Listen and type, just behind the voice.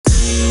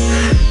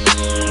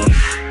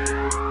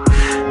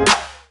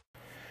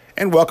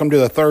And welcome to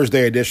the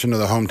Thursday edition of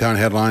the Hometown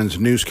Headlines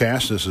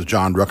newscast. This is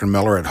John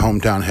Druckenmiller at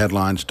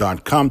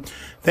hometownheadlines.com.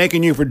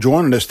 Thanking you for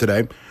joining us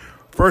today.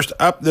 First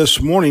up this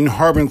morning,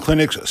 Harbin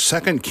Clinic's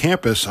second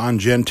campus on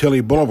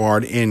Gentilly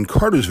Boulevard in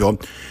Cartersville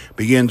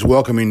begins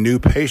welcoming new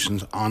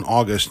patients on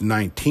August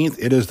 19th.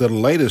 It is the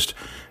latest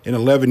in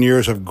 11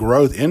 years of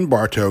growth in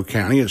Bartow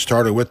County. It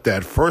started with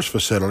that first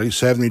facility,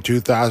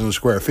 72,000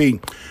 square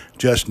feet,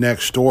 just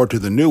next door to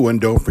the new one.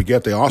 Don't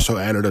forget, they also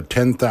added a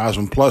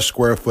 10,000 plus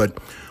square foot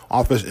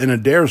office in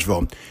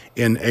Adairsville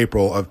in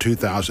April of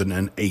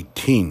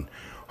 2018.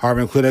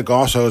 Harbin Clinic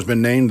also has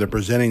been named the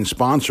presenting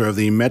sponsor of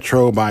the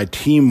Metro by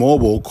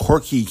T-Mobile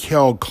Corky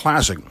Kell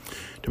Classic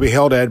to be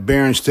held at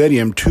Barron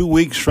Stadium 2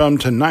 weeks from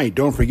tonight.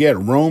 Don't forget,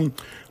 Rome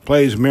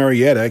plays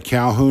Marietta,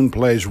 Calhoun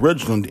plays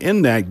Ridgeland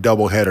in that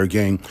doubleheader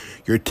game.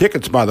 Your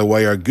tickets, by the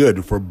way, are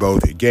good for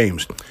both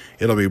games.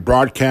 It'll be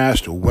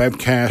broadcast,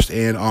 webcast,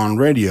 and on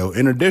radio,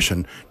 in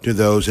addition to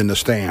those in the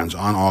stands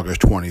on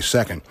August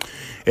 22nd.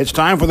 It's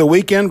time for the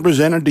weekend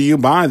presented to you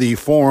by the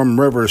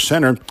Forum River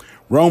Center.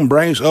 Rome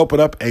Braves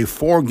open up a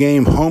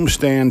 4-game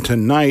homestand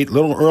tonight.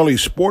 Little early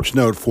sports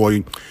note for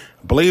you.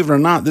 Believe it or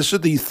not, this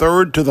is the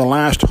third to the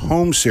last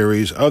home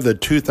series of the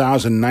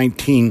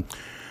 2019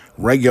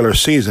 regular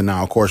season.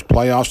 Now, of course,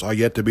 playoffs are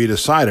yet to be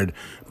decided,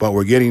 but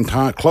we're getting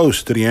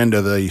close to the end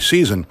of the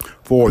season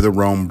for the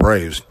Rome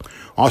Braves.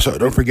 Also,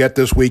 don't forget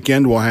this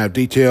weekend we'll have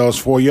details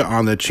for you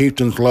on the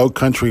Chieftains Low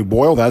Country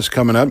Boil. That's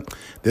coming up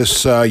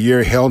this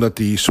year, held at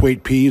the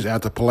Sweet Peas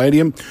at the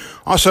Palladium.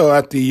 Also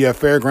at the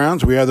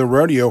fairgrounds, we have the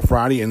rodeo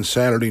Friday and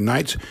Saturday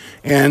nights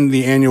and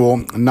the annual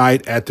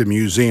night at the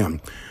museum.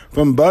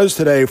 From Buzz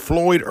today,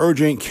 Floyd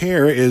Urgent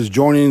Care is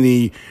joining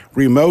the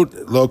remote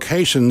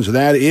locations.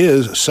 That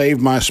is Save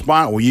My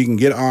Spot, where you can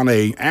get on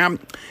a app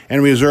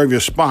and reserve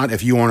your spot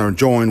if you want to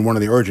join one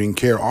of the urgent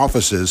care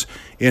offices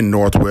in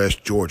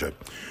Northwest Georgia.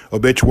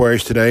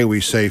 Obituaries today,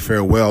 we say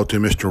farewell to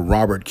Mr.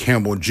 Robert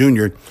Campbell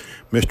Jr.,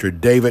 Mr.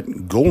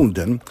 David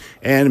Golden,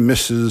 and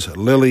Mrs.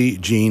 Lily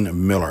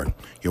Jean Miller.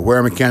 Your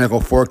weather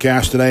mechanical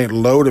forecast today,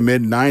 low to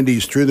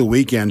mid-90s through the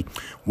weekend.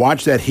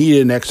 Watch that heat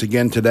index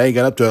again today.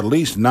 Got up to at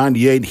least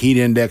 98 heat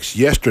index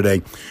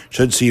yesterday.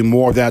 Should see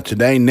more of that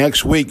today.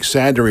 Next week,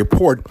 sad to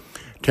report,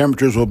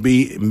 temperatures will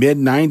be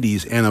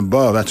mid-90s and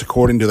above. That's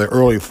according to the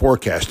early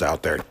forecast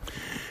out there.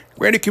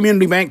 Grady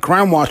Community Bank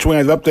Crime Watch, we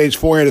have updates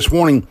for you this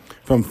morning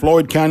from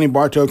Floyd County,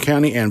 Bartow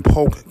County, and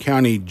Polk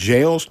County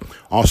jails.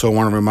 Also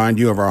want to remind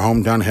you of our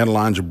Hometown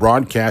Headlines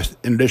broadcast.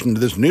 In addition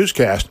to this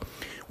newscast,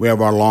 we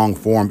have our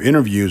long-form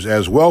interviews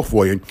as well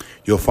for you.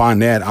 You'll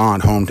find that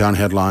on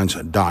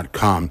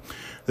hometownheadlines.com.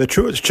 The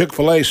Truett's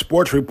Chick-fil-A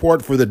sports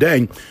report for the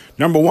day.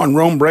 Number one,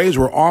 Rome Braves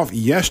were off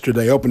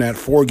yesterday. Open that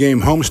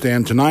 4-game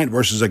homestand tonight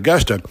versus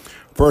Augusta.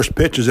 First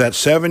pitch is at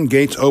 7.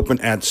 Gates open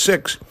at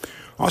 6.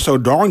 Also,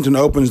 Darlington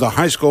opens the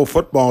high school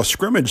football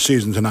scrimmage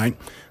season tonight.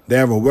 They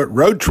have a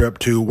road trip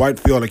to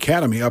Whitefield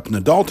Academy up in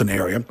the Dalton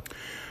area.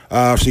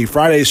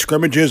 Friday's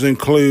scrimmages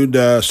include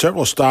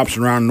several stops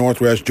around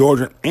Northwest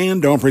Georgia.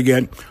 And don't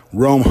forget,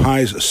 Rome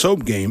High's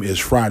soap game is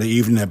Friday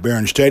evening at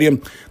Barron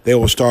Stadium. They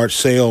will start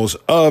sales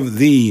of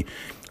the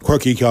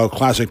Corky Kell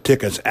Classic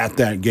tickets at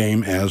that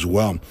game as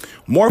well.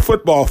 More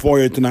football for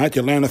you tonight.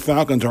 The Atlanta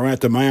Falcons are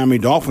at the Miami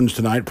Dolphins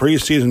tonight.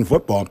 Preseason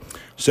football,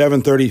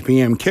 7:30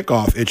 p.m.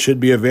 kickoff. It should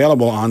be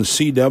available on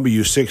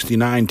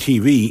CW69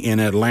 TV in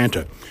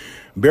Atlanta.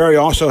 Barry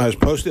also has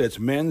posted its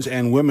men's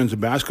and women's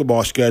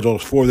basketball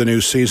schedules for the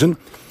new season.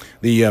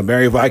 The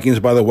Barry Vikings,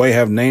 by the way,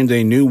 have named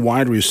a new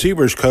wide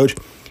receivers coach.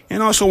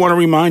 And also want to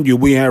remind you,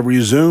 we have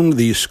resumed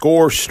the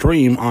score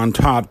stream on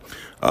top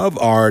of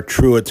our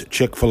Truett's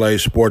Chick-fil-A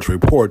sports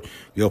report.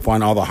 You'll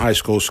find all the high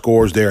school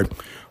scores there.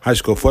 High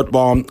school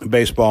football,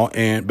 baseball,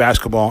 and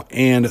basketball,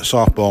 and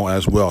softball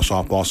as well.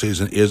 Softball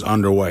season is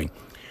underway.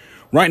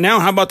 Right now,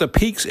 how about the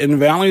peaks and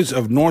valleys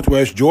of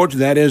Northwest Georgia?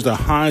 That is the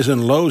highs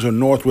and lows of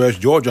Northwest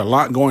Georgia. A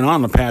lot going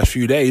on the past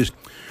few days.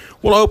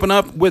 We'll open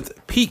up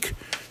with peak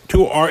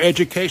to our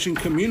education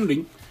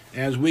community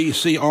as we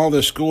see all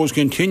the schools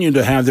continue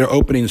to have their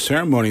opening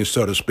ceremonies,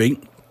 so to speak.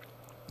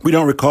 We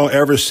don't recall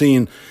ever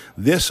seeing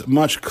this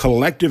much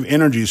collective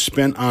energy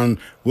spent on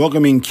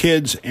welcoming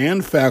kids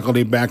and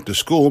faculty back to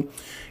school.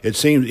 It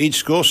seems each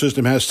school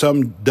system has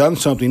done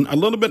something a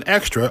little bit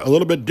extra, a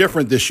little bit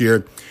different this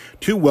year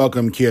to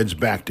welcome kids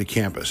back to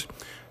campus.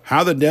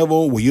 How the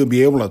devil will you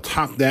be able to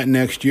top that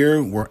next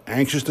year? We're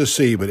anxious to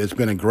see, but it's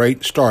been a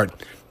great start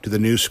to the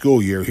new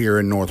school year here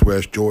in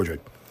Northwest Georgia.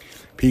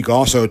 Peak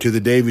also to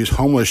the Davies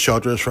Homeless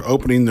Shelters for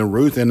opening the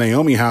Ruth and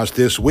Naomi House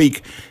this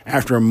week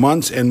after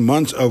months and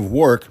months of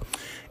work.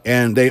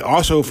 And they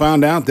also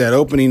found out that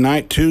opening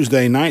night,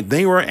 Tuesday night,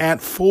 they were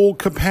at full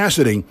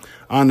capacity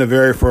on the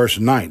very first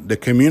night. The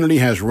community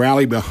has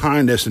rallied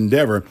behind this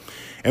endeavor,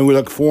 and we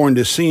look forward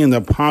to seeing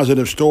the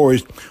positive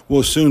stories.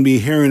 We'll soon be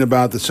hearing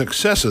about the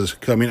successes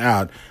coming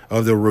out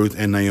of the Ruth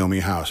and Naomi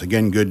House.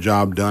 Again, good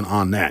job done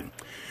on that.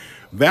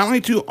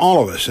 Valley to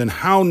all of us, and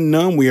how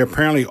numb we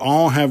apparently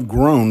all have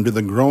grown to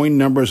the growing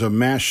numbers of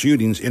mass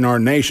shootings in our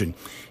nation.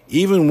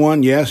 Even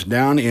one, yes,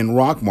 down in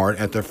Rockmart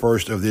at the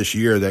first of this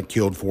year that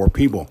killed 4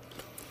 people.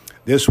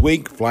 This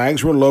week,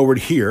 flags were lowered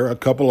here. A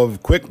couple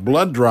of quick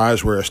blood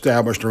drives were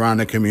established around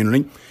the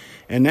community,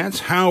 and that's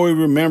how we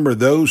remember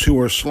those who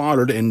were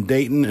slaughtered in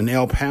Dayton and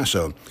El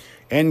Paso,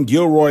 and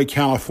Gilroy,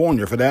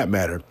 California, for that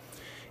matter.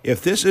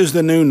 If this is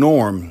the new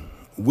norm,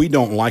 we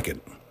don't like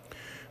it.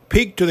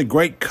 Peak to the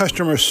great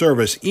customer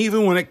service,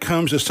 even when it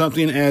comes to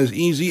something as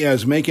easy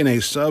as making a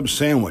sub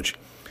sandwich.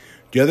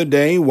 The other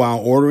day, while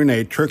ordering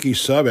a turkey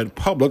sub at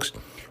Publix,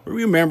 we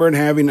remembered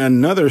having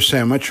another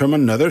sandwich from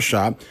another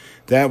shop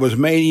that was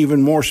made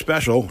even more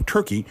special,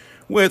 turkey,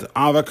 with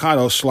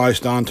avocado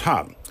sliced on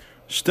top.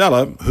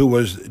 Stella, who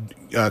was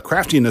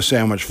crafting the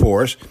sandwich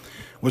for us,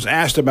 was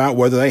asked about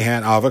whether they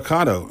had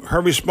avocado.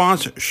 Her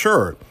response,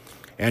 sure,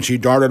 and she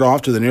darted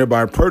off to the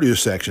nearby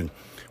produce section.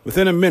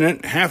 Within a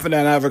minute, half of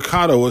that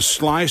avocado was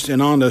sliced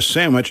and on the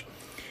sandwich,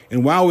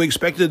 and while we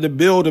expected the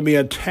bill to be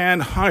a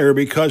tad higher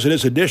because of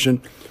this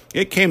addition,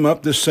 it came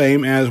up the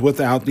same as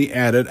without the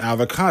added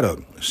avocado,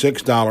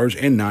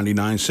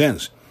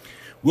 $6.99.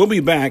 We'll be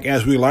back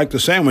as we like the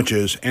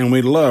sandwiches and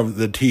we love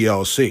the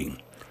TLC.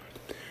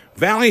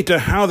 Valley to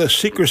how the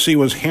secrecy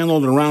was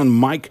handled around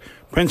Mike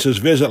Pence's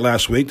visit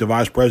last week, the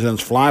vice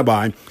president's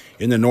flyby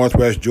in the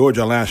Northwest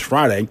Georgia last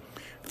Friday.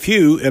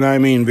 Few, and I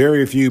mean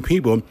very few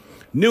people,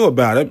 knew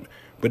about it,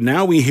 but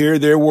now we hear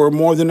there were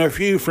more than a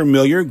few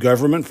familiar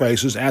government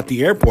faces at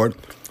the airport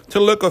to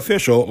look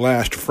official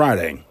last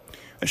Friday.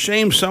 A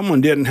shame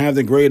someone didn't have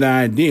the great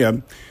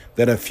idea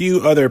that a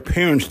few other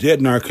parents did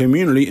in our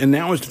community, and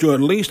that was to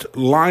at least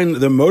line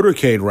the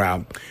motorcade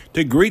route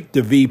to greet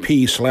the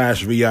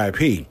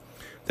VP/VIP.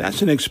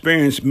 That's an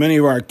experience many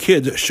of our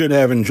kids should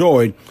have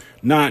enjoyed,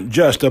 not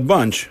just a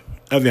bunch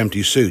of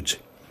empty suits.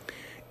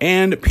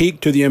 And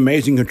peak to the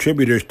amazing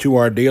contributors to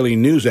our daily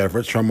news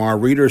efforts from our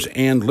readers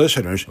and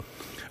listeners.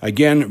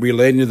 Again,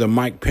 relating to the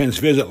Mike Pence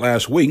visit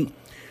last week,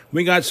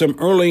 we got some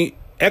early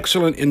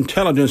excellent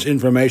intelligence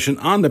information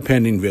on the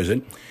pending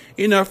visit,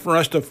 enough for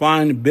us to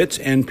find bits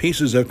and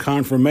pieces of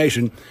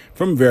confirmation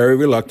from very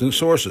reluctant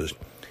sources.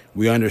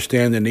 We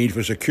understand the need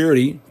for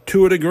security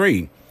to a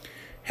degree.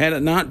 Had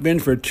it not been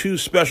for two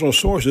special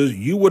sources,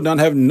 you would not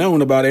have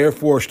known about Air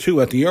Force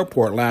Two at the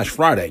airport last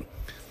Friday.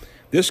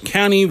 This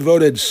county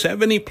voted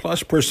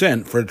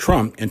 70+% for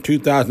Trump in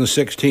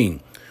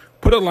 2016.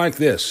 Put it like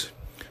this.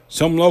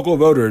 Some local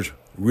voters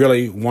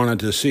really wanted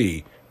to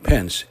see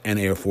Pence and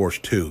Air Force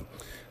Two.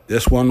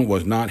 This one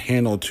was not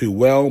handled too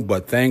well,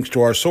 but thanks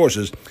to our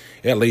sources,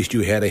 at least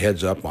you had a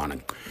heads up on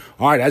it.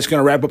 All right, that's going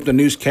to wrap up the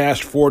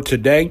newscast for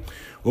today.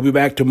 We'll be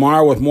back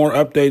tomorrow with more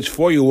updates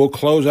for you. We'll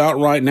close out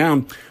right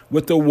now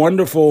with the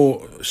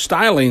wonderful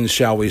stylings,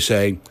 shall we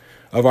say,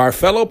 of our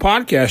fellow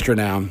podcaster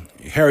now,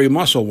 Harry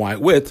Musselwhite,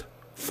 with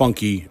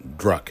Funky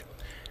Druck.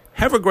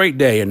 Have a great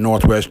day in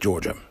Northwest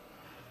Georgia.